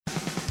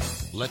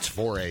Let's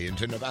foray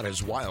into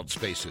Nevada's wild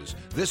spaces.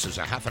 This is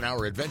a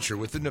half-an-hour adventure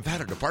with the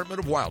Nevada Department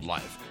of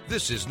Wildlife.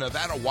 This is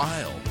Nevada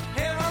Wild.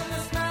 Here on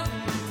this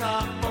mountain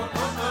top,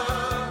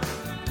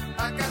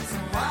 I got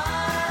some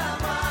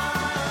wild,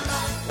 wild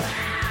life.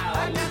 Wow.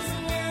 I got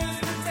some news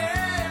to tell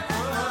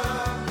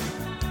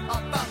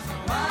about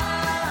some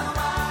wild,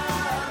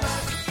 wild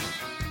life.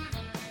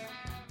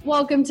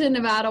 Welcome to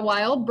Nevada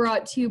Wild,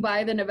 brought to you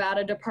by the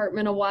Nevada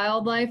Department of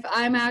Wildlife.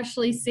 I'm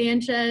Ashley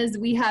Sanchez.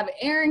 We have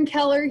Aaron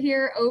Keller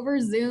here over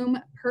Zoom,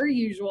 per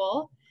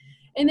usual.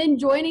 And then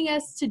joining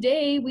us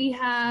today, we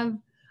have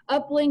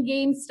Upland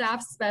Game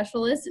Staff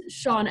Specialist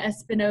Sean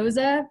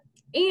Espinoza,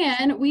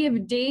 and we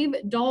have Dave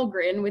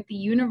Dahlgren with the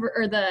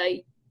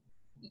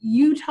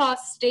Utah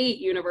State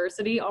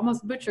University.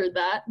 Almost butchered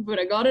that, but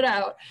I got it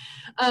out.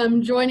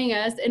 Joining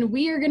us, and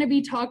we are going to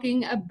be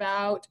talking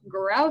about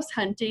grouse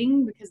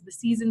hunting because the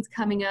season's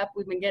coming up.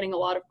 We've been getting a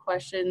lot of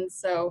questions,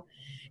 so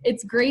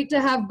it's great to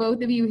have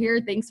both of you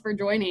here. Thanks for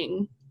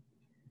joining.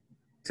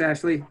 Thanks,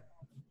 Ashley.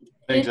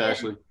 Thanks,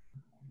 Ashley.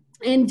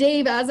 And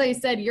Dave, as I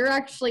said, you're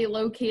actually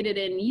located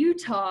in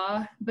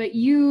Utah, but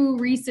you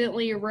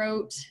recently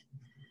wrote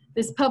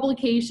this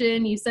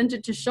publication. You sent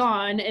it to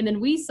Sean, and then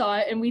we saw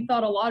it, and we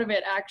thought a lot of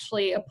it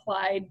actually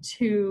applied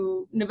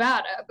to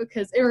Nevada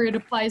it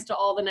applies to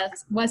all the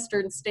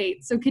western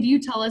states. So could you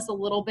tell us a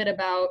little bit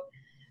about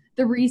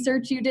the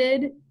research you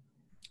did?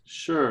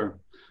 Sure.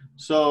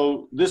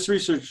 So this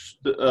research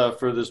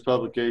for this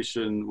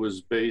publication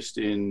was based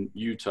in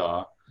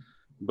Utah,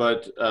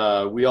 but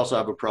we also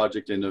have a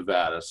project in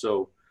Nevada.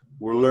 So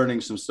we're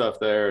learning some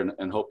stuff there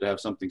and hope to have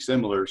something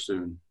similar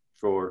soon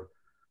for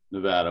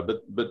Nevada.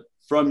 But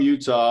from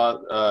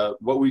Utah,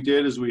 what we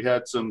did is we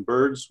had some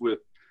birds with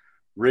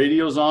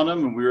radios on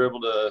them, and we were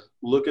able to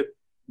look at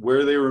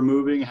where they were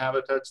moving,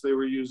 habitats they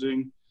were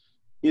using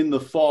in the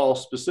fall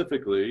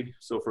specifically,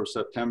 so from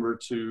September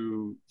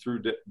through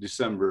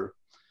December,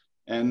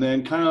 and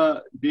then kind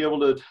of be able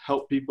to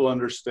help people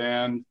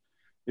understand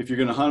if you're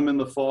going to hunt them in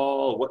the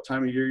fall, what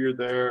time of year you're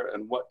there,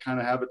 and what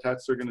kind of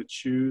habitats they're going to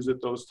choose at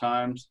those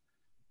times,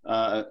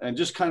 and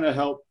just kind of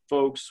help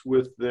folks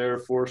with their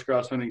forest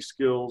grouse hunting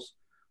skills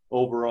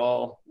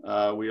overall.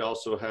 We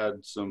also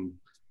had some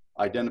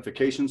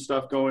identification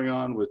stuff going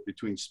on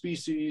between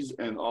species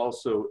and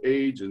also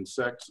age and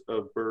sex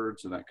of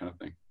birds and that kind of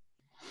thing.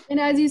 And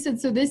as you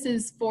said, so this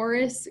is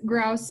forest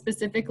grouse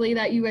specifically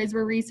that you guys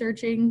were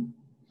researching?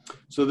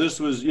 So this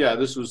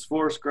was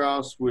forest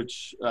grouse,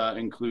 which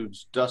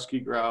includes dusky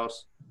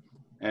grouse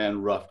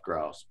and ruffed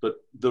grouse, but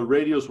the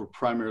radios were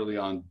primarily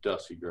on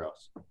dusky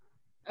grouse.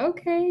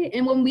 Okay.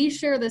 And when we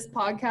share this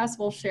podcast,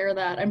 we'll share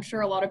that. I'm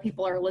sure a lot of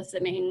people are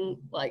listening,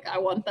 like, I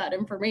want that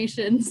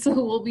information. So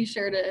we'll be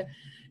sure to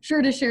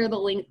share the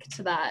link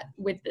to that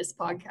with this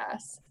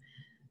podcast.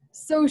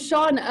 So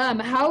Sean,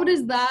 how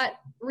does that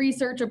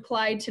research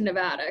apply to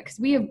Nevada? Because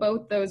we have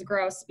both those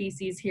grouse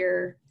species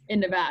here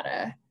in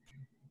Nevada.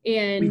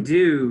 And we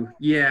do,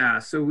 yeah.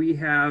 So we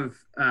have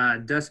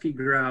dusky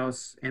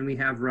grouse and we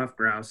have ruffed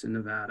grouse in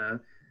Nevada.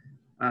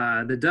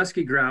 The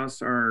dusky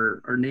grouse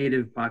are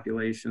native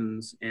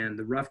populations, and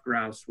the ruffed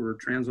grouse were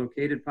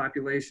translocated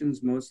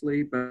populations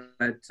mostly,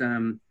 but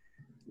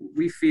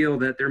we feel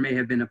that there may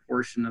have been a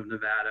portion of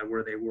Nevada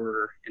where they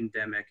were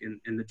endemic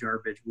in the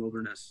Jarbidge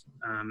Wilderness.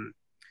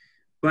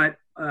 But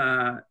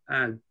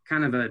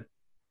kind of a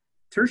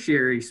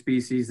tertiary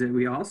species that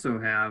we also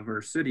have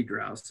are sooty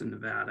grouse in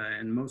Nevada,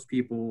 and most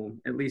people,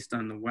 at least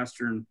on the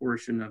western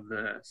portion of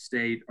the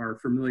state, are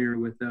familiar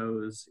with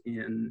those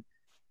in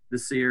the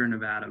Sierra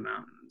Nevada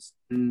mountains.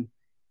 And,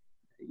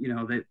 you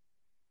know, they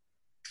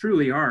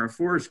truly are a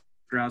forest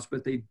grouse,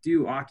 but they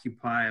do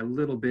occupy a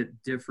little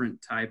bit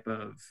different type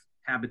of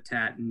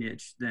habitat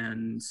niche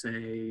than,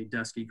 say,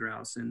 dusky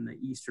grouse in the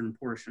eastern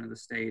portion of the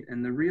state.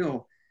 And the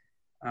real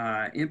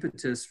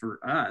impetus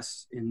for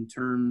us in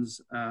terms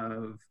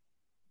of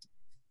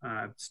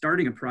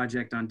starting a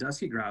project on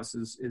dusky grouse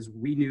is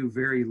we knew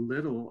very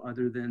little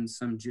other than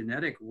some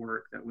genetic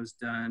work that was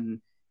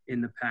done in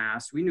the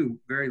past. We knew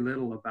very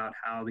little about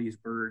how these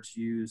birds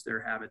use their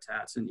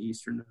habitats in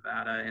eastern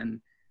Nevada. And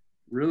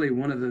really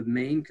one of the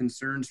main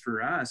concerns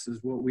for us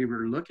is what we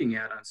were looking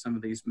at on some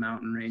of these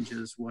mountain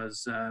ranges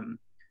was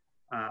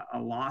a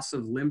loss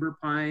of limber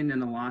pine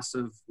and a loss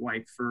of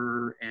white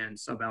fir and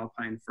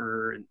subalpine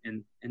fir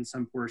in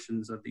some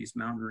portions of these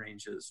mountain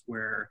ranges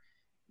where,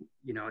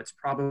 you know, it's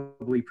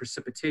probably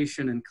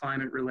precipitation and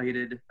climate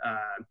related,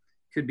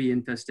 could be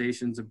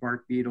infestations of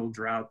bark beetle,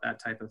 drought,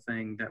 that type of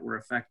thing that were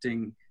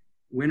affecting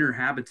winter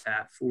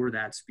habitat for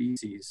that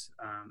species,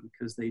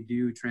 because they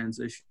do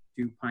transition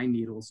to pine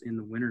needles in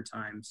the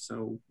wintertime.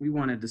 So we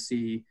wanted to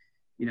see,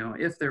 you know,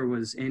 if there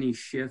was any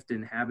shift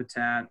in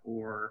habitat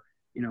or,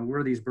 you know,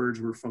 where these birds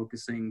were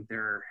focusing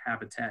their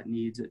habitat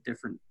needs at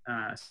different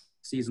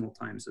seasonal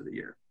times of the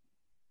year.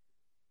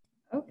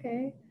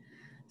 Okay.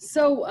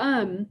 So,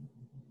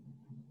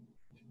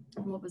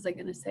 what was I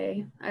going to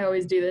say? I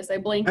always do this. I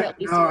blank out.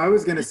 No, I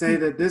was going to say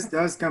that this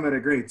does come at a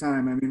great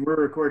time. I mean,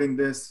 we're recording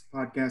this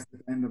podcast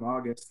at the end of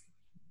August,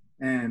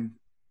 and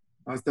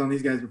I was telling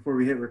these guys before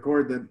we hit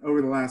record that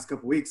over the last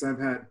couple weeks, I've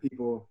had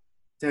people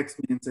text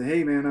me and say,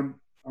 "Hey, man,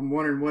 I'm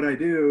wondering what I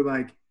do.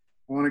 Like,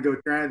 I want to go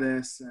try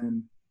this."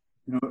 And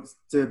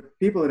to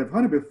people that have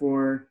hunted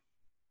before,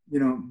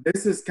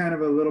 this is kind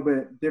of a little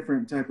bit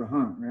different type of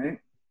hunt, right?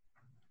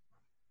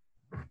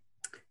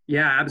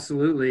 Yeah,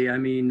 absolutely. I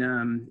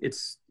mean,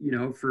 it's,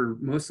 for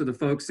most of the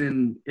folks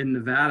in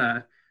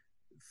Nevada,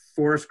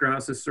 forest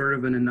grouse is sort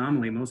of an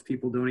anomaly. Most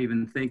people don't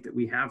even think that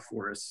we have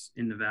forests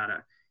in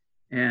Nevada.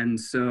 And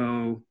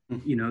so,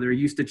 they're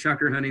used to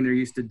chukar hunting, they're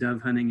used to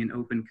dove hunting in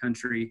open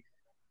country.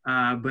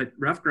 But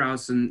ruffed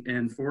grouse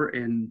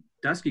and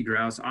dusky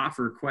grouse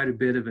offer quite a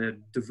bit of a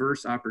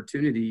diverse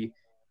opportunity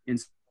in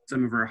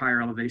some of our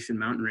higher elevation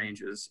mountain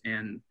ranges.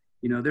 And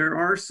there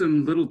are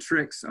some little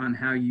tricks on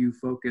how you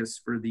focus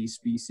for these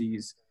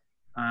species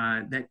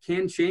that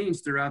can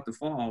change throughout the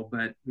fall,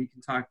 but we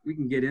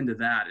can get into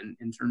that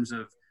in terms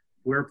of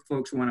where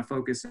folks want to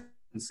focus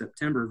in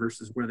September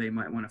versus where they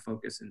might want to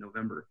focus in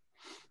November.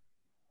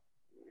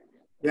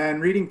 Yeah,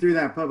 and reading through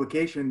that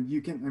publication,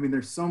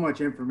 there's so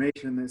much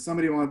information that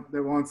somebody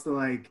wants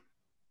to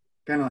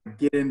kind of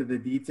get into the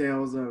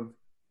details of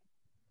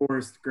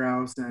forest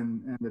grouse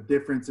and the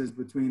differences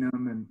between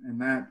them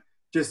and that.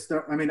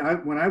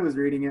 When I was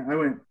reading it, I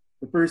went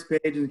the first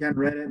page and kind of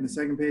read it, and the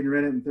second page and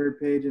read it, and third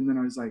page, and then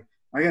I was like,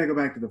 I got to go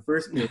back to the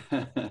first page.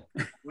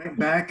 Went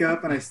back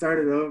up and I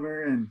started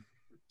over, and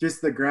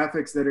just the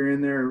graphics that are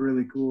in there are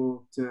really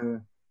cool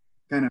to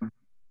kind of,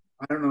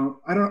 I don't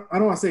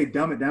want to say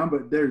dumb it down,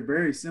 but they're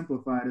very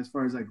simplified as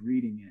far as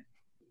reading it.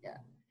 Yeah.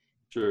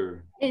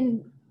 Sure.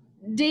 And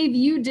Dave,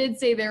 you did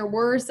say there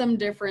were some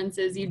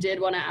differences you did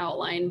want to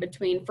outline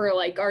for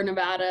our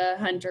Nevada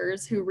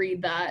hunters who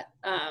read that.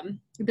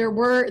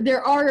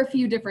 There are a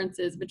few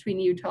differences between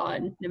Utah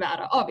and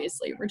Nevada.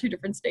 Obviously, we're two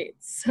different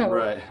states. So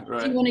right.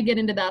 Do you want to get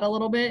into that a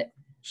little bit?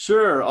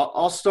 Sure.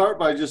 I'll start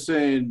by just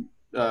saying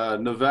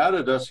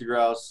Nevada dusky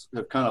grouse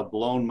have kind of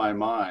blown my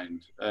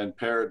mind and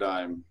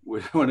paradigm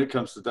when it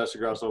comes to dusky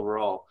grouse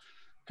overall.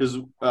 Because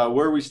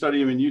where we study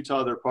them in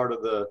Utah, they're part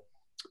of the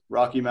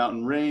Rocky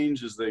Mountain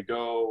Range as they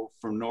go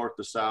from north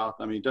to south.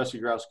 I mean, dusky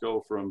grouse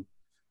go from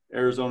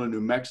Arizona,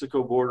 New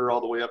Mexico border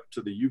all the way up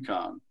to the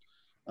Yukon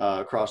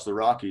across the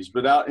Rockies.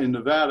 But out in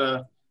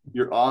Nevada,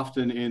 you're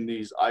often in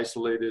these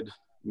isolated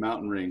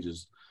mountain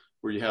ranges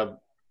where you have,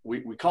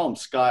 we call them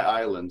sky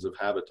islands of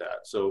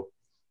habitat. So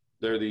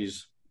they're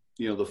these,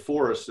 the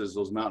forests as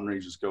those mountain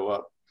ranges go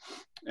up.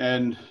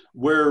 And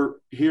where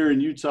here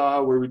in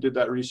Utah, where we did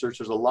that research,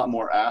 there's a lot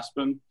more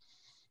aspen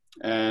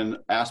and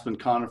aspen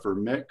conifer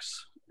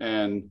mix,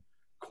 and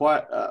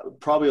quite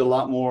probably a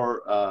lot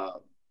more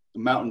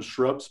mountain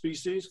shrub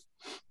species.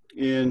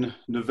 In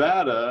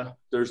Nevada,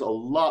 there's a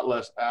lot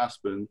less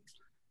aspen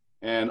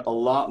and a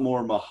lot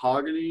more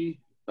mahogany,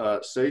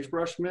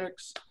 sagebrush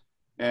mix,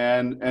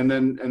 and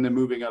then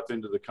moving up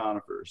into the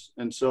conifers.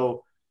 And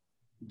so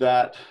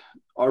that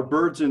our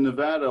birds in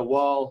Nevada,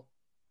 while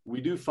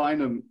we do find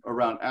them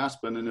around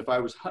aspen, and if I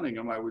was hunting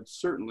them, I would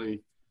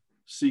certainly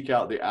seek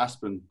out the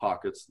aspen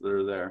pockets that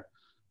are there.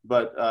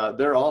 But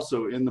they're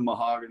also in the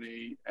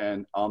mahogany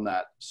and on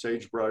that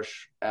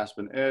sagebrush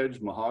aspen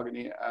edge,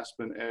 mahogany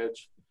aspen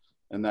edge,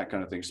 and that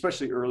kind of thing.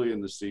 Especially early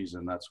in the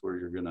season, that's where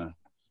you're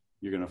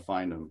gonna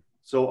find them.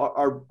 So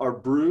our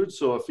broods,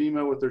 so a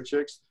female with their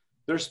chicks,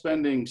 they're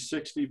spending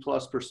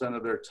 60+%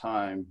 of their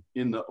time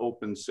in the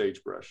open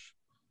sagebrush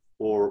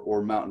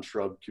or mountain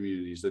shrub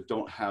communities that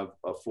don't have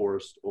a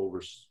forest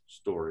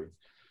overstory.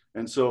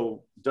 And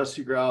so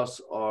dusky grouse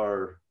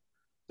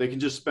they can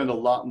just spend a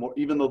lot more,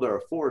 even though they're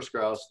a forest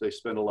grouse, they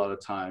spend a lot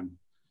of time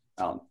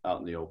out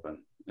in the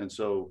open. And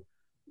so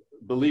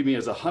believe me,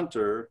 as a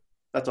hunter,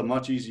 that's a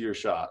much easier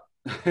shot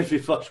if you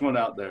flush one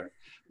out there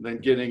than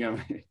getting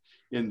them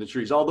in the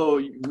trees. Although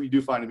we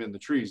do find them in the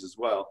trees as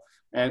well.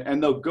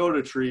 And they'll go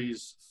to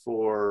trees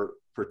for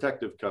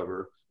protective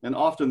cover. And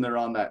often they're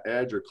on that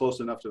edge or close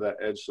enough to that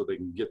edge so they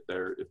can get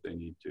there if they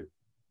need to.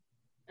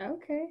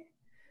 Okay,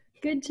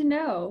 good to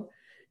know.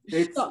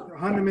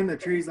 Hunting them in the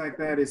trees like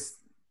that has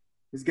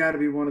got to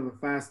be one of the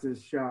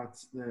fastest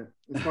shots that,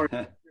 as far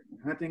as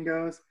hunting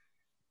goes.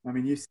 I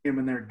mean, you see them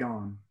and they're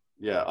gone.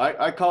 Yeah,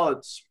 I call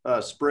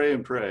it spray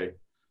and pray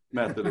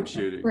method of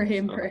shooting. Spray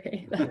and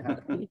pray.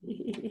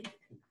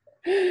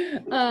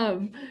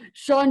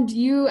 Sean, do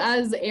you,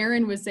 as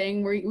Aaron was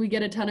saying, we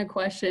get a ton of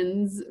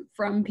questions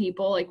from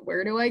people like,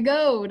 where do I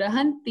go to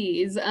hunt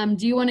these?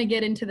 Do you want to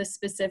get into the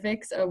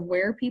specifics of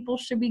where people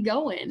should be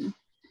going?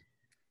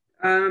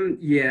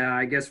 Yeah,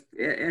 I guess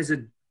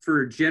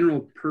for a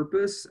general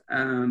purpose,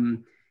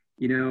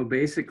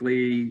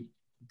 basically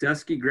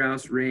dusky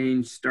grouse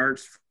range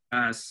starts for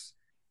us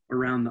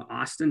around the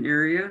Austin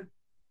area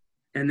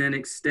and then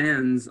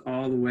extends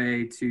all the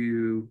way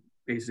to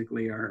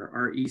basically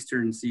our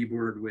eastern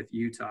seaboard with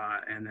Utah,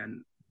 and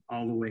then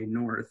all the way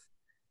north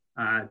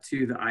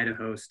to the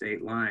Idaho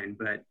state line.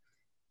 But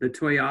the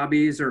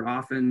Toyabis are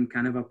often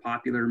kind of a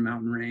popular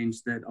mountain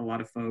range that a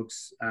lot of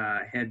folks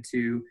head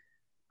to.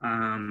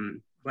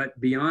 But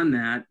beyond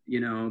that,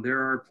 there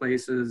are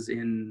places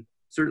in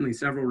certainly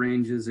several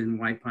ranges in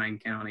White Pine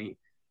County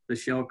the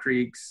Shell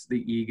Creeks,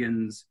 the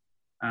Egan's,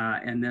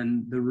 and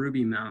then the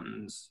Ruby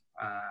Mountains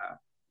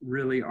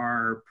really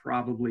are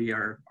probably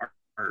our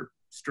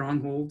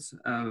strongholds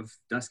of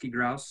dusky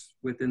grouse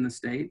within the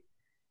state.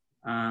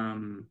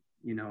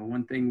 You know,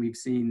 one thing we've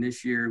seen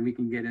this year, we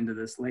can get into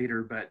this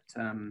later, but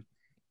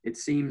it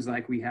seems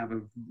like we have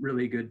a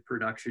really good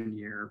production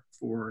year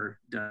for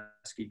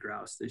dusky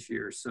grouse this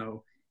year.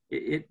 So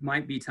it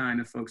might be time,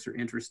 if folks are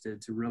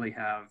interested, to really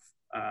have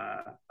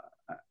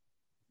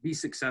be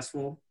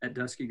successful at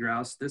dusky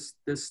grouse. This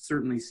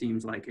certainly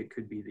seems like it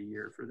could be the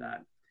year for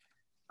that.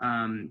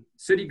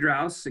 Sooty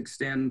grouse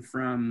extend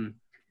from,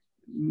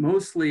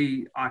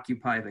 mostly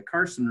occupy the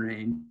Carson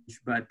Range,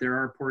 but there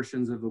are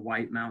portions of the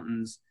White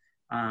Mountains,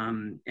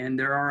 and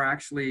there are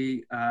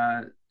actually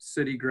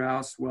sooty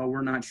grouse. Well,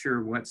 we're not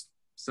sure what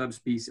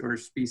subspecies or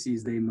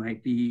species they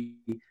might be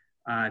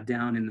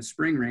down in the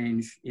Spring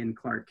Range in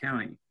Clark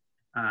County.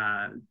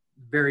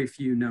 Very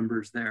few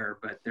numbers there,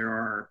 but there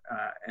are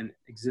an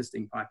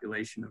existing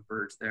population of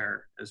birds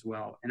there as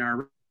well. And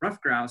our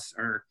ruffed grouse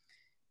are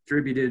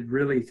distributed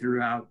really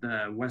throughout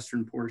the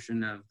western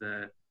portion of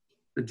the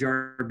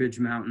Jarbidge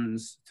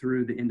Mountains,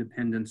 through the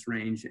Independence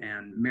Range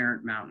and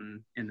Merritt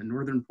Mountain in the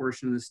northern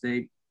portion of the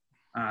state.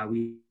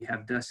 We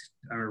have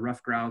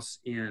ruffed grouse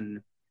in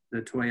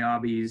the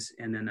Toyabis,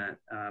 and then a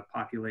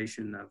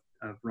population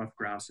of ruffed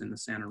grouse in the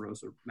Santa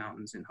Rosa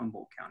Mountains in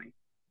Humboldt County.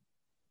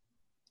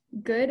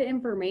 Good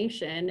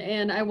information.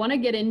 And I want to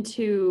get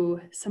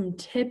into some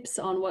tips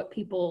on what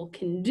people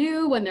can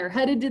do when they're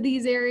headed to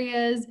these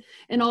areas.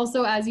 And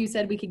also, as you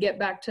said, we could get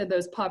back to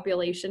those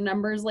population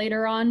numbers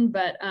later on,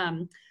 but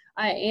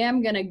I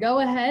am going to go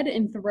ahead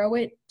and throw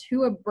it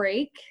to a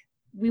break.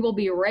 We will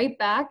be right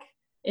back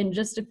in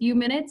just a few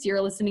minutes.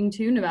 You're listening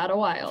to Nevada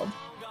Wild.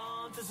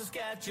 To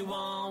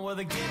Saskatchewan, where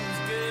the getting's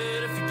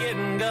good. If you're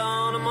getting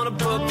gone, I'm gonna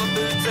put my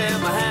boots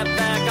and my hat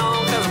back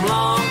on, 'cause I'm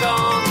long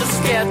gone to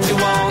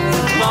Saskatchewan,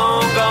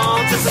 long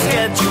gone to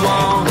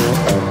Saskatchewan.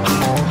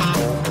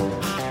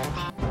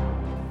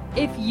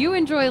 If you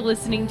enjoy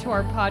listening to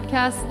our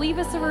podcast, leave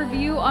us a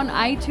review on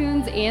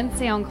iTunes and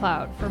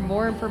SoundCloud. For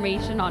more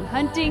information on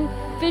hunting,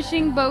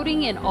 fishing,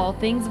 boating, and all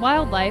things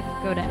wildlife,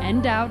 go to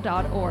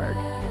ndow.org.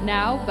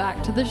 Now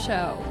back to the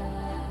show.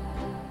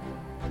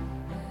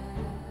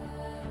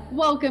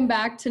 Welcome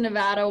back to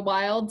Nevada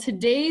Wild.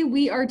 Today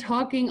we are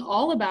talking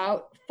all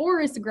about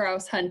forest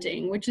grouse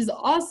hunting, which is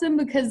awesome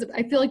because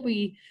I feel like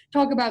we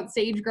talk about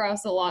sage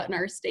grouse a lot in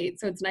our state.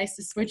 So it's nice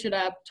to switch it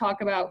up,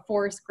 talk about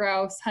forest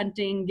grouse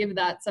hunting, give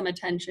that some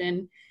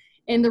attention.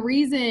 And the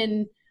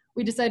reason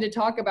we decided to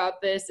talk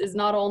about this is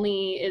not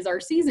only is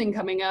our season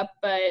coming up,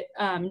 but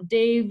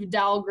Dave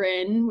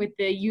Dahlgren with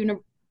the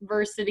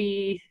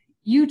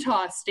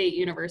Utah State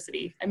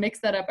University. I mix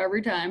that up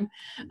every time.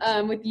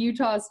 With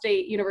Utah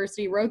State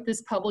University, wrote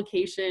this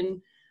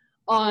publication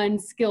on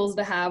skills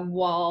to have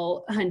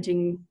while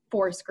hunting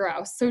forest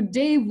grouse. So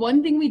Dave,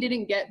 one thing we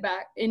didn't get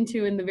back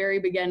into in the very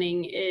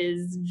beginning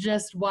is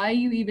just why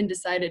you even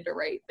decided to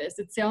write this.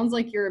 It sounds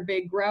like you're a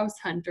big grouse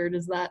hunter.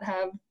 Does that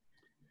have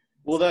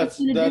that's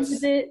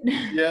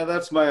yeah,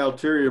 that's my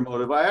ulterior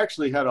motive. I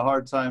actually had a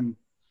hard time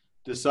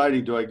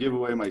deciding, do I give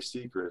away my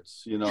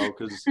secrets, you know,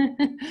 because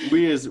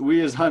we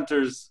as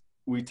hunters,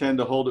 we tend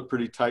to hold it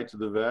pretty tight to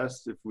the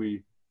vest if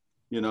we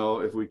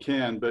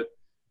can. But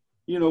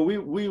you know,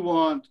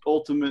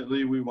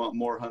 ultimately we want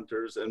more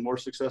hunters and more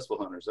successful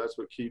hunters. That's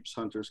what keeps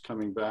hunters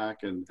coming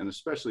back, and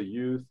especially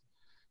youth,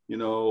 you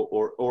know,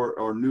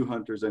 or new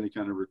hunters, any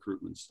kind of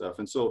recruitment stuff.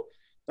 And so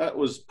that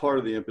was part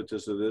of the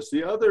impetus of this.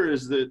 The other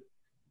is that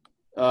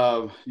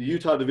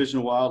Utah Division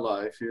of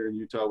Wildlife here in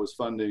Utah was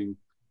funding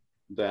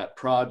that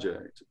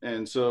project,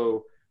 and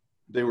so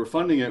they were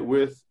funding it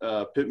with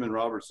Pittman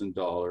Robertson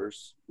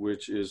dollars,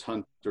 which is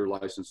hunter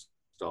license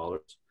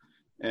dollars,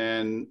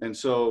 and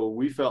so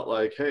we felt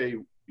like, hey,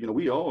 you know,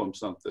 we owe them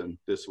something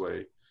this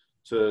way,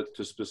 to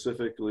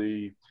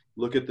specifically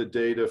look at the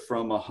data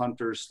from a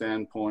hunter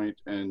standpoint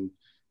and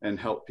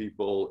help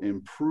people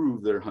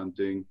improve their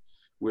hunting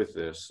with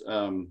this.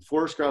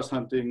 Forest grouse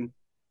hunting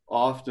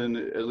often,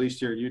 at least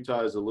here in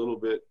Utah,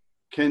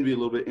 can be a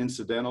little bit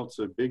incidental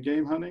to big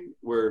game hunting,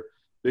 where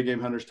big game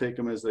hunters take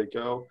them as they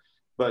go.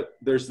 But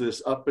there's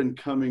this up and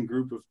coming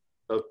group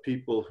of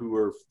people who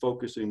are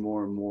focusing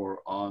more and more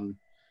on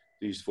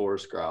these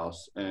forest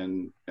grouse,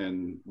 and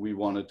we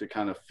wanted to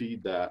kind of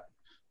feed that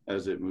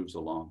as it moves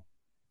along.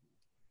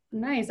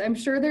 Nice. I'm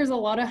sure there's a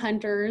lot of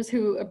hunters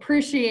who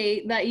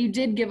appreciate that you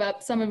did give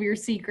up some of your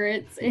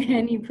secrets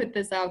and you put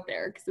this out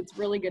there, because it's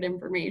really good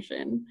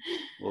information.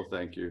 Well,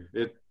 thank you.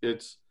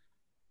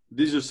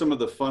 These are some of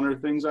the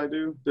funner things I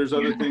do. There's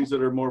other things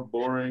that are more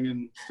boring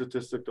and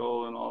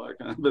statistical and all that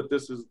kind of, but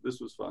this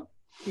was fun.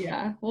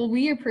 Yeah, well,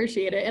 we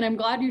appreciate it. And I'm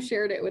glad you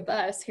shared it with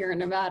us here in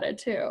Nevada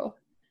too.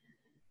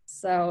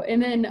 So, and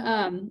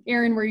then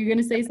Aaron, were you going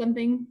to say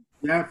something?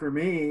 Yeah, for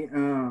me,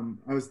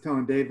 I was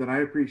telling Dave that I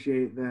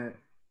appreciate that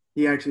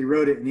he actually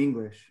wrote it in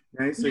English,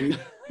 right? So he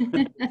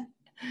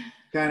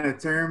kind of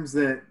terms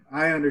that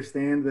I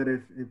understand, that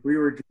if we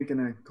were drinking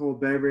a cold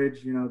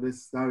beverage, you know, this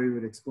is how he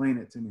would explain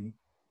it to me.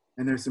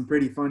 And there's some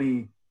pretty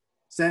funny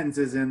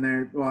sentences in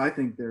there. Well, I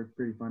think they're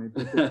pretty funny.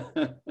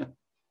 But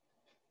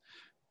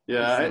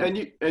Yeah,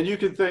 and you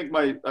can thank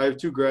I have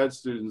 2 grad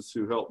students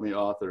who helped me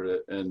author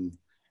it, and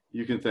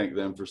you can thank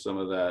them for some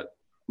of that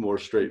more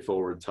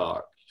straightforward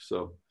talk.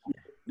 So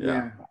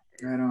yeah,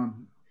 right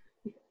on.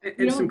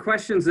 And some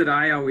questions that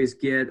I always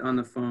get on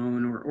the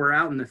phone or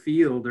out in the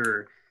field,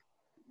 or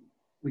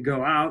we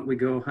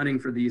go hunting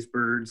for these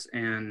birds,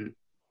 and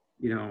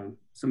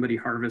somebody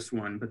harvests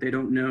one, but they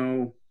don't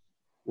know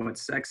what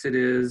sex it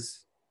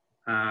is,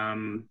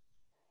 and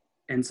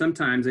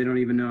sometimes they don't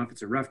even know if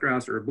it's a ruffed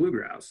grouse or a blue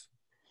grouse.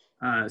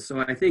 So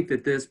I think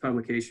that this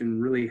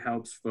publication really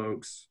helps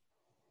folks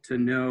to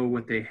know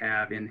what they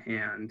have in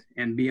hand.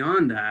 And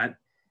beyond that,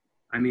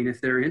 I mean,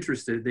 if they're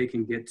interested, they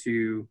can get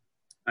to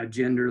a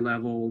gender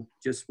level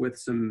just with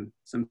some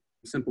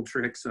simple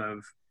tricks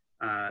of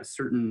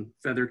certain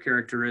feather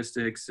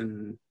characteristics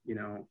and,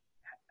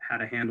 how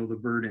to handle the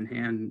bird in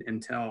hand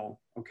and tell,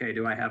 okay,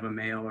 do I have a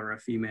male or a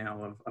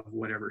female of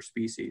whatever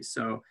species?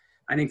 So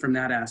I think from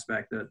that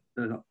aspect,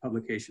 the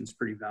publication is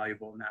pretty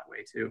valuable in that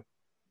way too.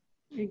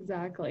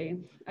 Exactly.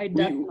 I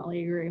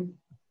definitely agree.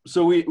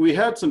 So we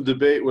had some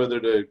debate whether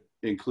to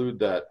include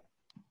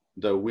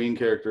the wing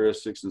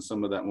characteristics and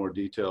some of that more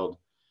detailed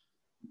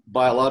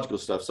biological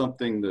stuff,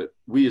 something that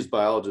we as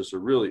biologists are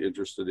really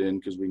interested in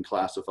because we can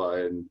classify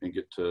and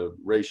get to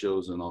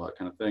ratios and all that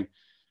kind of thing.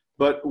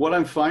 But what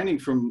I'm finding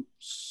from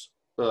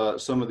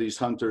some of these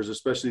hunters,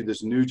 especially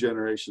this new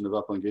generation of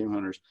upland game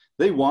hunters,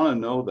 they want to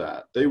know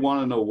that. They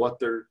want to know what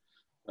they're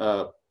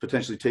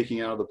potentially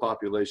taking out of the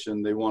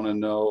population. They want to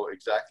know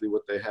exactly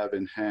what they have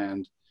in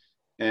hand.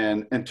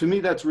 And to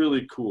me, that's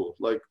really cool.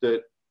 Like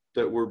that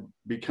we're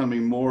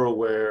becoming more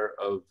aware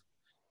of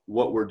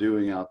what we're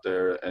doing out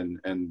there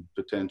and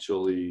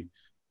potentially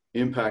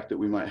impact that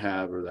we might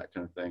have or that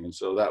kind of thing. And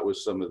so that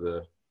was some of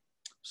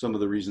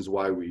the reasons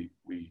why we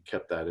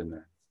kept that in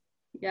there.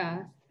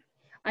 Yeah.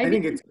 I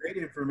think it's great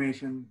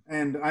information.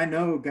 And I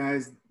know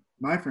guys,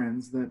 my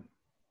friends that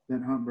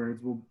hunt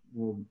birds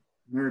will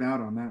nerd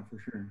out on that for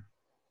sure.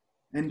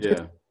 And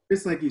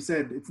just like you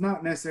said, it's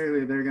not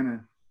necessarily they're going to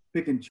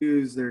pick and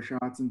choose their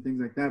shots and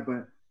things like that,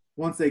 but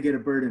once they get a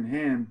bird in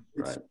hand,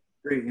 it's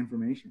great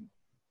information.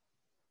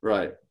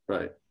 Right.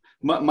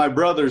 My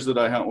brothers that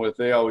I hunt with,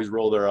 they always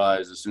roll their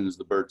eyes as soon as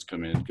the birds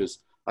come in because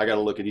I got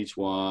to look at each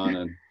one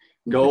and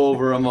go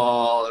over them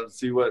all and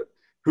see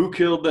who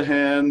killed the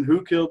hen,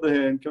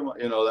 come on,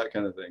 that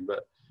kind of thing.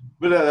 But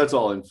that's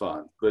all in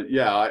fun. But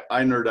yeah,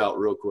 I nerd out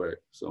real quick.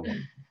 So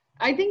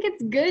I think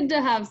it's good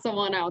to have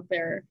someone out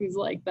there who's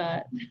like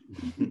that.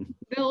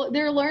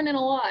 They're learning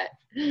a lot.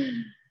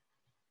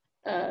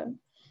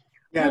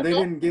 Yeah, they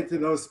didn't get to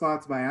those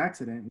spots by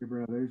accident, your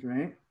brothers,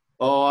 right?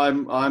 Oh,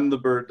 I'm the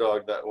bird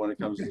dog that when it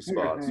comes to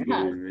spots,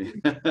 believe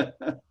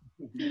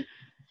me.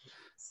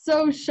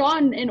 So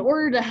Sean, in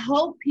order to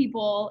help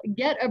people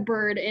get a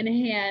bird in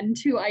hand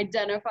to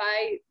identify,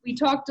 we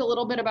talked a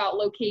little bit about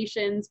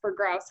locations for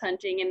grouse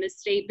hunting in the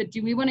state, but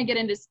do we want to get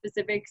into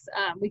specifics?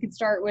 We could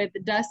start with the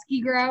dusky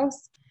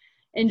grouse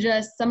and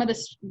just some of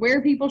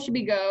where people should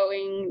be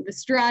going, the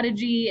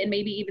strategy, and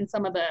maybe even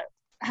some of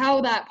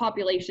how that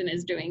population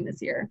is doing this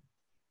year.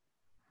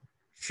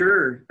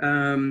 Sure.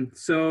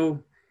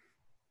 So,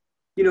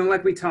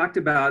 like we talked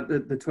about, the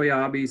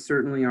Toyabis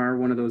certainly are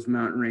one of those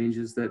mountain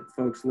ranges that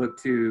folks look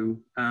to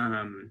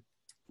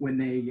when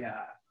they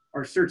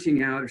are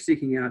searching out or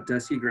seeking out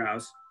dusky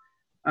grouse.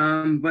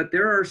 But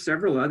there are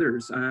several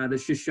others. The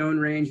Shoshone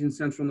Range in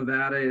central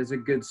Nevada is a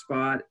good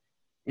spot.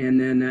 And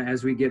then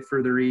as we get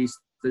further east,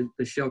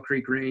 the Shell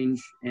Creek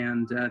Range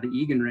and the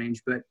Egan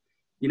Range. But,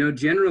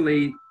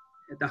 generally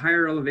at the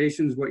higher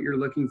elevations, what you're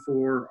looking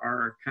for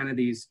are kind of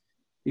these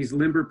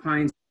limber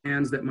pine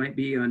stands that might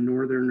be on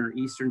northern or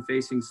eastern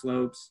facing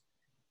slopes,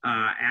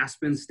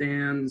 aspen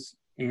stands,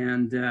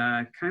 and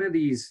kind of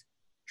these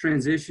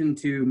transition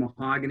to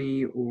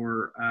mahogany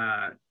or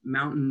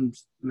mountain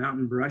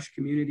brush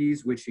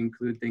communities, which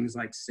include things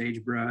like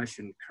sagebrush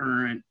and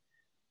currant,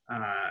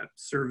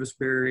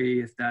 serviceberry,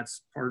 if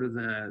that's part of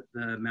the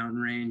mountain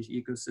range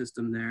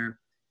ecosystem there.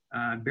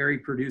 Berry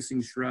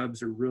producing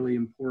shrubs are really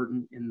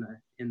important in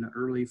the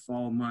early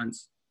fall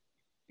months.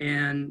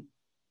 And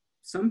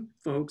some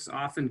folks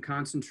often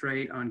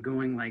concentrate on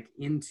going like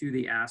into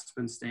the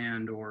aspen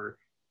stand or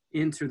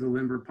into the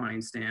limber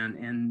pine stand.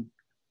 And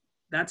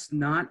that's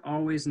not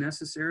always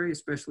necessary,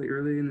 especially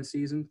early in the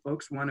season.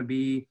 Folks want to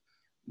be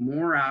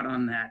more out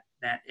on that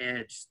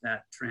edge,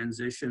 that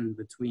transition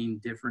between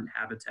different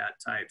habitat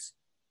types.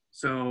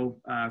 So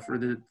for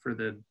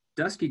the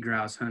dusky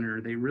grouse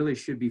hunter, they really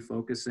should be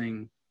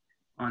focusing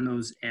on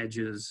those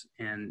edges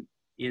and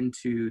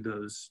into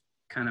those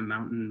kind of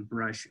mountain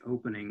brush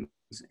openings.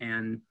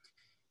 And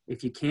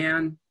if you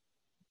can,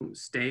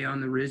 stay on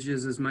the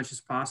ridges as much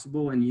as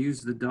possible and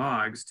use the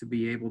dogs to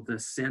be able to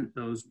scent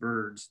those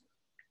birds.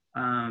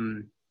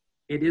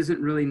 It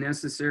isn't really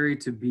necessary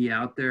to be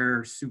out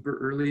there super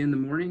early in the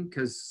morning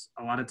because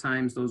a lot of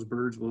times those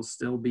birds will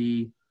still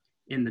be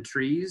in the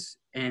trees.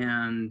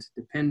 And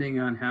depending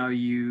on how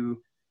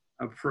you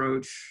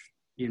approach,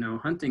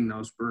 hunting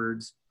those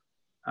birds,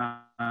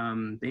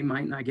 they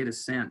might not get a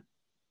scent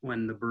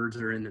when the birds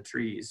are in the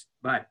trees.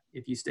 But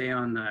if you stay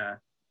on the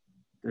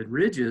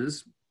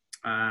ridges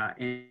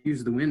and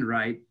use the wind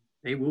right,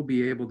 they will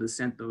be able to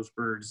scent those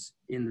birds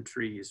in the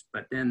trees.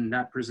 But then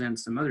that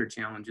presents some other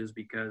challenges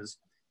because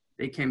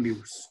they can be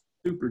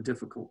super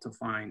difficult to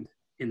find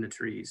in the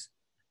trees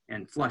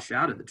and flush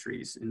out of the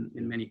trees in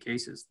many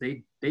cases.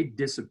 They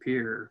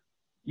disappear.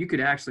 You could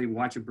actually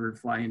watch a bird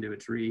fly into a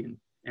tree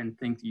and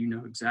think you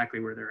know exactly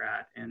where they're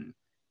at. And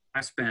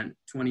I spent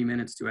 20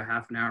 minutes to a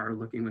half an hour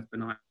looking with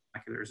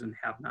binoculars and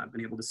have not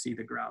been able to see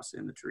the grouse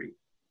in the tree.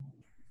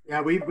 Yeah,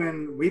 we've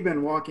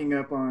been walking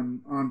up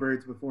on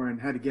birds before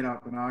and had to get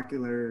out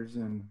binoculars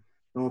and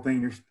the whole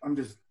thing. I'm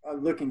just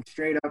looking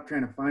straight up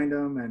trying to find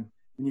them, and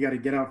you got to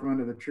get out from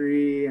under the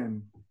tree,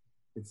 and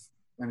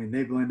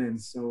they blend in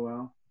so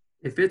well.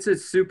 If it's a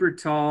super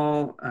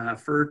tall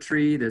fir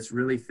tree that's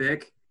really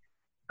thick,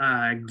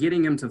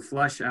 getting them to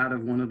flush out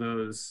of one of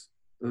those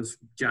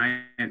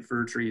giant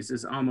fir trees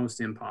is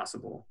almost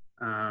impossible.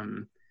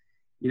 A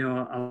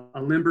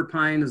limber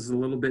pine is a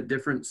little bit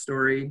different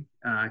story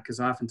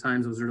because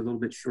oftentimes those are a little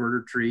bit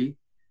shorter tree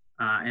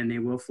and they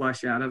will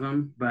flush out of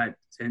them. But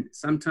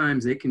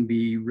sometimes it can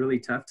be really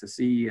tough to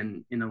see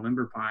in a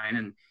limber pine,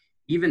 and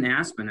even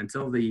aspen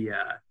until the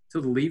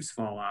leaves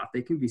fall off.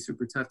 They can be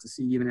super tough to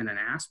see even in an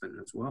aspen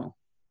as well.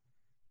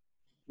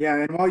 Yeah,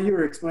 and while you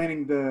were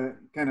explaining the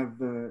kind of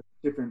the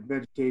different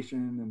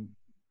vegetation and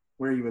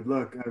where you would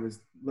look, I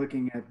was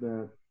looking at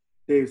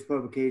Dave's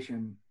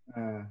publication.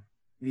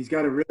 He's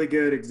got a really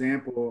good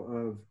example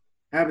of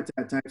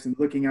habitat types and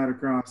looking out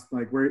across,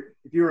 like where,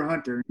 if you were a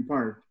hunter and you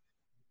parked,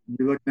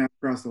 you're looking out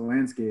across the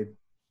landscape,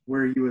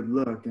 where you would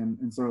look.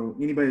 And so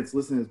anybody that's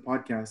listening to this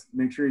podcast,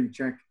 make sure you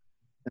check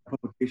that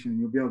publication and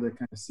you'll be able to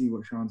kind of see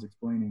what Sean's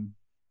explaining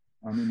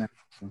in that.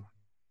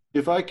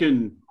 If I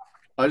can,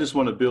 I just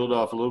want to build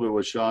off a little bit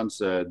what Sean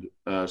said,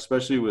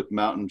 especially with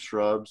mountain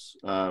shrubs,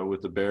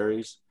 with the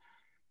berries.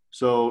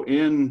 So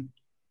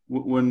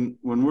when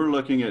we're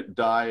looking at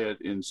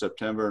diet in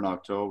September and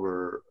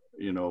October,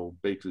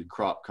 basically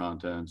crop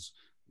contents,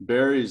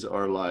 berries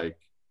are like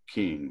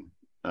king,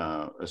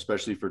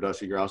 especially for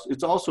dusky grouse.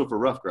 It's also for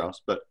ruffed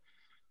grouse, but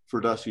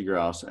for dusky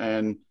grouse.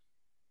 And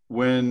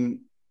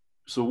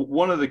so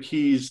one of the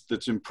keys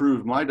that's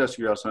improved my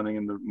dusky grouse hunting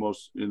in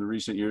the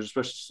recent years,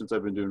 especially since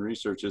I've been doing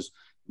research, is,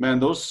 man,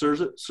 those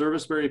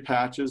serviceberry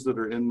patches that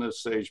are in the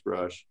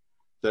sagebrush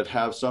that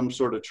have some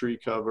sort of tree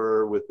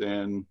cover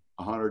within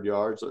 100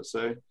 yards, let's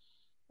say,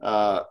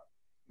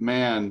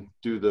 man,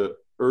 do the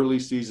early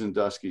season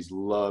duskies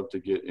love to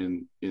get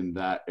in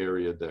that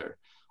area there.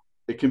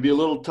 It can be a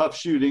little tough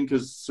shooting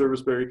because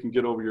serviceberry can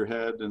get over your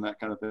head and that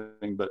kind of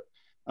thing, but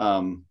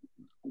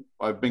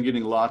I've been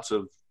getting lots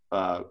of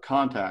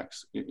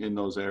contacts in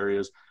those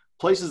areas,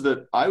 places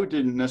that I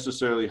didn't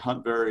necessarily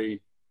hunt I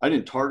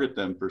didn't target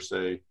them per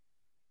se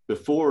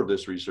before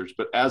this research,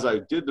 but as I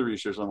did the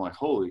research, I'm like,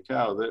 holy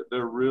cow,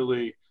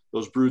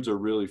 those broods are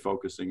really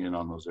focusing in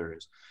on those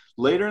areas.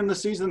 Later in the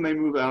season, they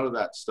move out of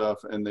that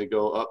stuff and they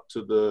go up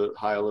to the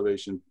high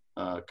elevation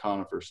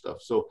conifer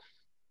stuff. So,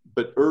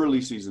 but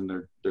early season,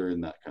 they're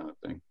in that kind of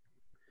thing.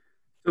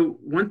 So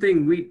one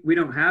thing we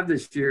don't have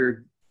this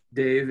year,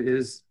 Dave,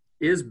 is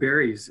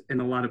berries in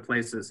a lot of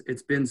places.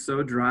 It's been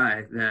so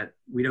dry that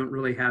we don't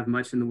really have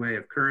much in the way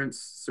of currants,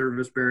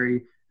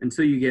 serviceberry,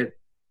 until you get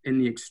in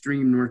the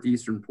extreme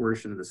northeastern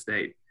portion of the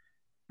state.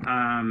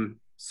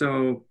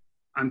 So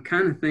I'm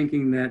kind of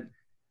thinking that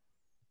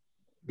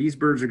these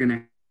birds are going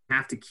to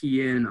have to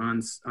key in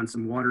on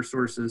some water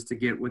sources to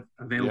get what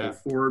available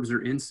forbs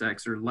or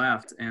insects are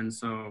left. And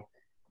so,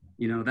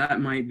 that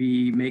might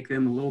make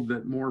them a little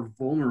bit more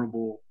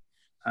vulnerable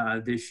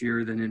this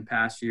year than in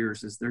past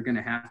years, as they're going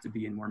to have to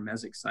be in more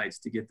mesic sites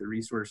to get the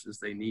resources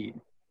they need.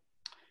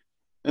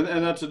 And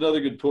that's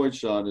another good point,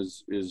 Sean,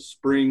 is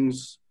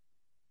springs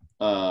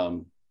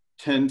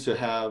tend to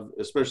have,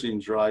 especially in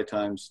dry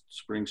times,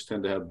 springs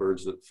tend to have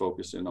birds that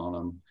focus in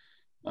on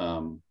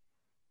them.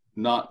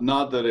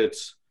 Not that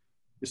it's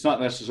not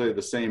necessarily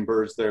the same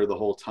birds there the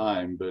whole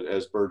time, but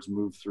as birds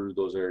move through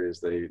those areas,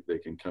 they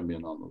can come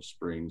in on those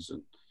springs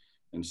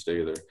and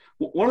stay there.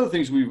 One of the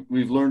things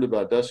we've learned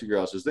about dusky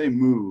grouse is they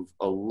move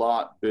a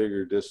lot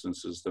bigger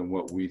distances than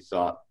what we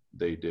thought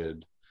they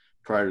did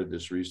prior to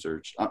this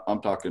research. I'm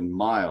talking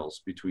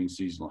miles between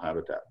seasonal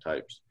habitat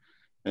types.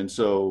 And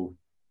so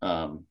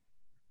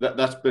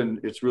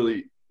it's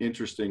really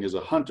interesting as a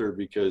hunter,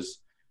 because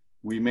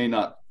we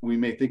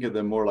may think of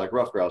them more like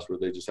ruffed grouse, where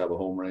they just have a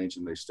home range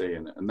and they stay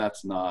in it. And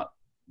that's not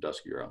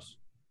dusky grouse.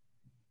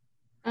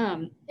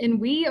 And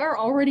we are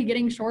already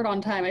getting short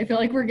on time. I feel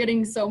like we're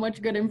getting so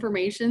much good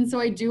information. So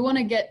I do want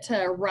to get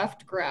to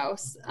ruffed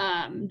grouse,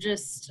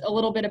 just a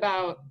little bit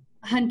about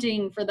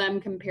hunting for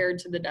them compared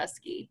to the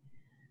dusky.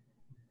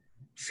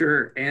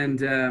 Sure.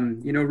 And,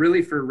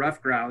 really for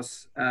ruffed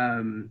grouse,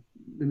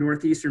 the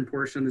northeastern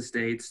portion of the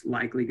state's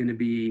likely going to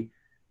be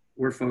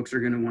where folks are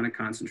going to want to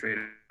concentrate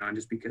on,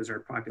 just because our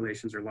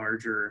populations are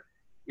larger.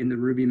 In the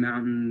Ruby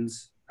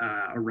Mountains,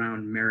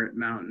 around Merritt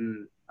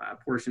Mountain,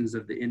 portions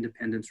of the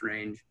Independence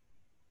Range,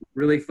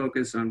 really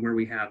focus on where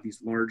we have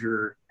these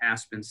larger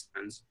aspen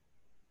stands.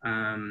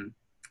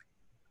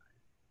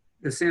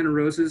 The Santa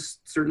Rosas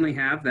certainly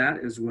have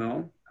that as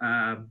well,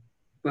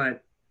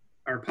 but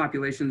our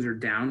populations are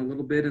down a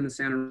little bit in the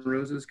Santa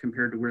Rosas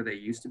compared to where they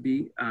used to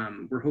be.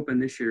 We're hoping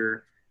this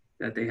year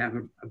that they have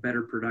a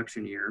better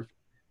production year.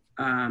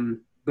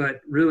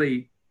 But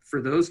really,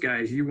 for those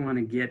guys, you want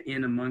to get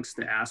in amongst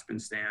the aspen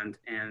stand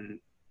and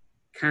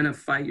kind of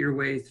fight your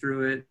way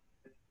through it,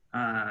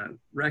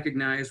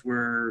 recognize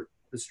where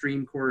the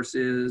stream course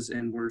is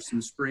and where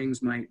some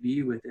springs might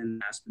be within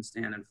the aspen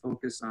stand and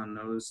focus on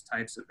those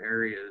types of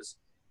areas.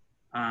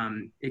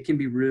 It can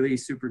be really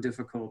super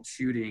difficult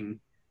shooting,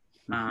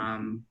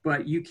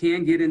 but you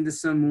can get into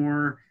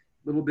some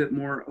little bit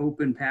more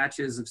open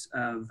patches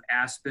of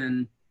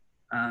aspen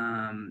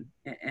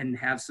and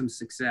have some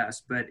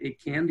success. But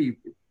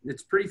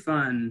it's pretty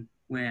fun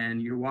when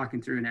you're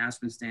walking through an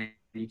aspen stand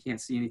and you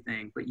can't see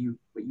anything, but you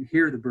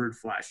hear the bird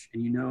flush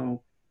and you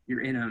know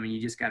you're in them and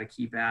you just got to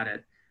keep at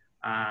it.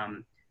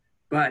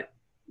 But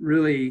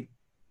really,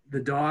 the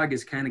dog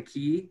is kind of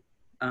key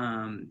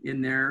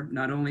in there,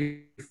 not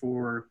only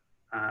for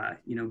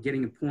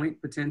getting a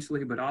point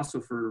potentially, but also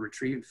for a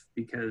retrieve,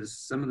 because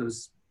some of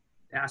those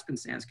aspen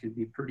stands can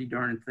be pretty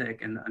darn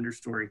thick and the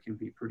understory can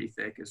be pretty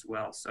thick as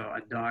well. So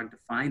a dog to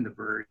find the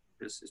bird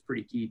is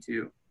pretty key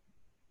too.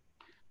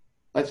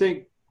 I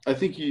think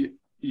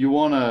you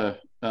want to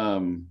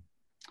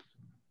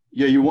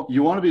you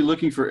want to be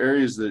looking for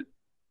areas that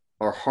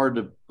are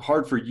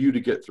hard for you to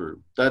get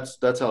through.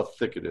 That's how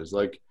thick it is.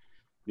 Like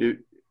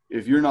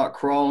if you're not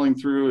crawling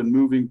through and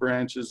moving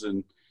branches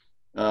and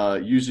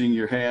using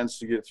your hands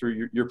to get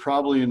through, you're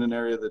probably in an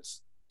area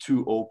that's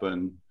too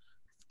open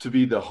to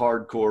be the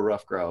hardcore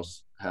ruffed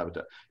grouse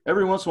habitat.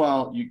 Every once in a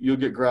while, you'll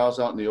get grouse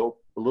out in the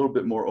a little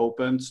bit more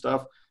open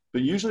stuff,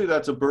 but usually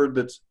that's a bird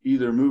that's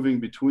either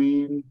moving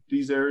between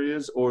these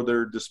areas or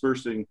they're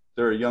dispersing.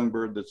 They're a young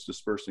bird that's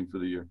dispersing for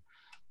the year.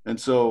 And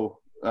so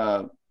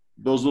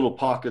those little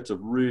pockets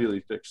of really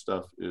thick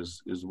stuff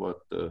is what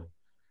the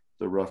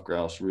ruffed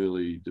grouse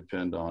really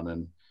depend on.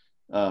 And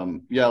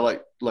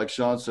like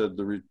Sean said,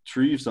 the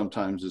retrieve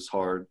sometimes is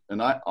hard.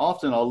 And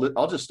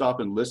I'll just stop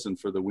and listen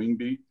for the wing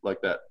beat, like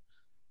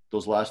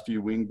those last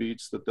few wing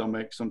beats that they'll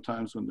make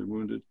sometimes when they're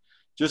wounded,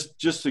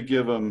 just to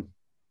give them,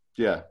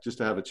 just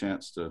to have a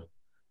chance to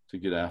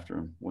get after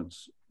them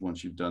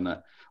once you've done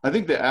that. I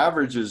think the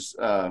average is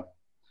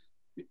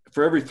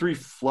for every 3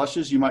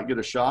 flushes, you might get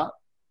a shot.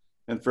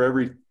 And for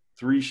every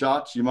 3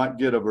 shots, you might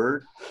get a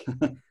bird.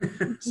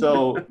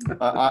 So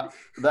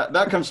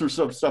that comes from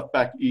some stuff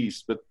back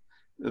east, but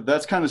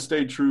that's kind of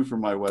stayed true for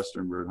my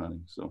Western bird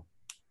hunting.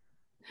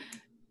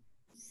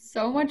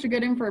 So much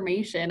good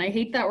information. I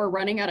hate that we're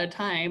running out of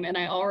time and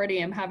I already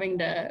am having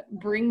to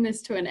bring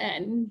this to an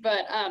end.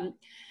 But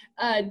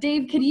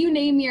Dave, could you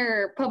name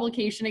your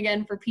publication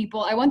again for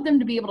people? I want them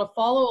to be able to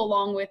follow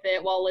along with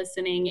it while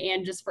listening,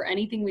 and just for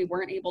anything we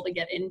weren't able to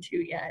get into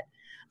yet.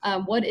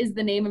 What is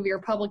the name of your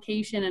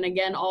publication? And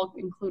again, I'll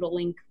include a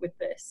link with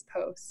this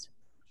post.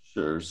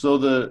 Sure.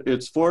 So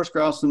it's Forest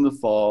Grouse in the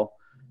Fall,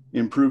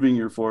 Improving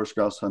Your Forest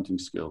Grouse Hunting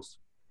Skills.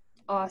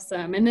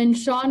 Awesome. And then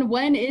Sean,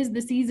 when is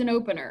the season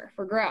opener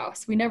for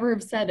grouse? We never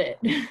have said it.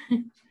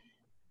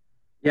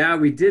 Yeah,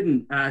 we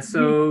didn't.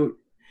 So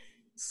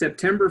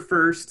September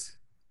 1st,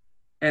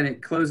 and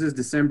it closes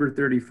December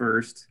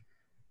 31st.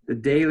 The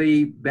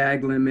daily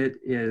bag limit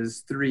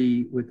is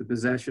 3 with the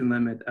possession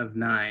limit of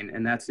 9,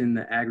 and that's in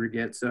the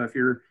aggregate. So if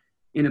you're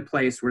in a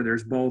place where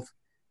there's both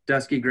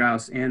dusky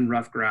grouse and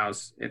ruffed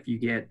grouse, if you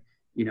get,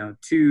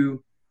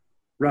 2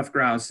 ruffed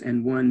grouse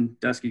and 1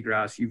 dusky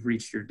grouse, you've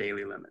reached your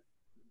daily limit.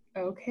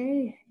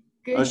 Okay,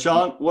 good.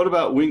 Sean, what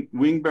about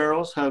wing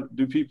barrels?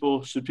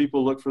 Should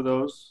people look for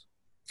those?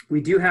 We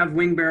do have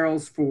wing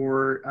barrels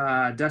for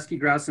dusky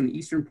grouse in the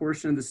eastern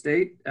portion of the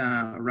state,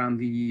 around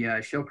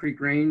the Shell Creek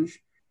Range.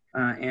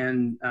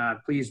 And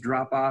please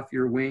drop off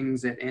your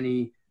wings at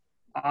any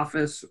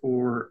office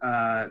or,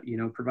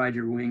 provide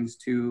your wings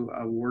to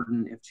a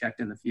warden if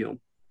checked in the field.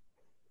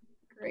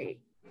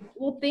 Great.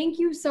 Well, thank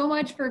you so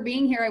much for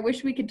being here. I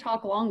wish we could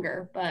talk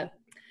longer, but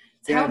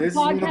this is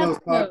one of those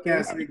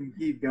podcasts we can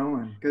keep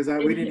going, because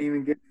we didn't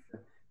even get the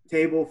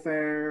table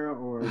fare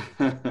or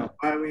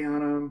why we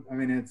on them. I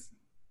mean,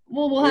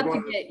 we'll have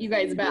to get you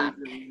guys back.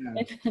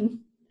 Yeah.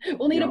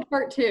 We'll need a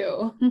part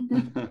 2.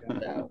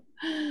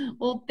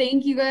 Well,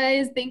 thank you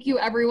guys. Thank you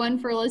everyone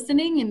for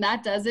listening. And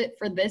that does it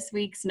for this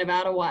week's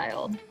Nevada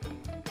Wild.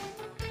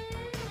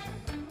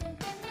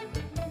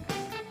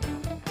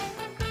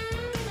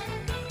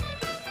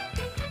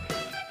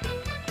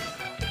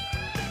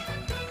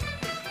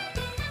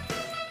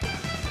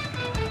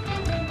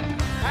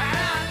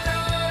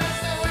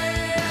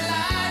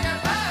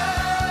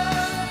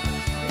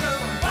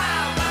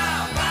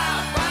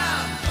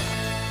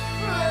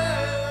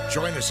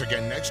 Join us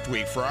again next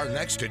week for our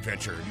next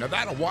adventure,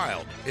 Nevada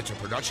Wild. It's a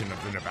production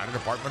of the Nevada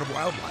Department of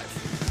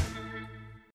Wildlife.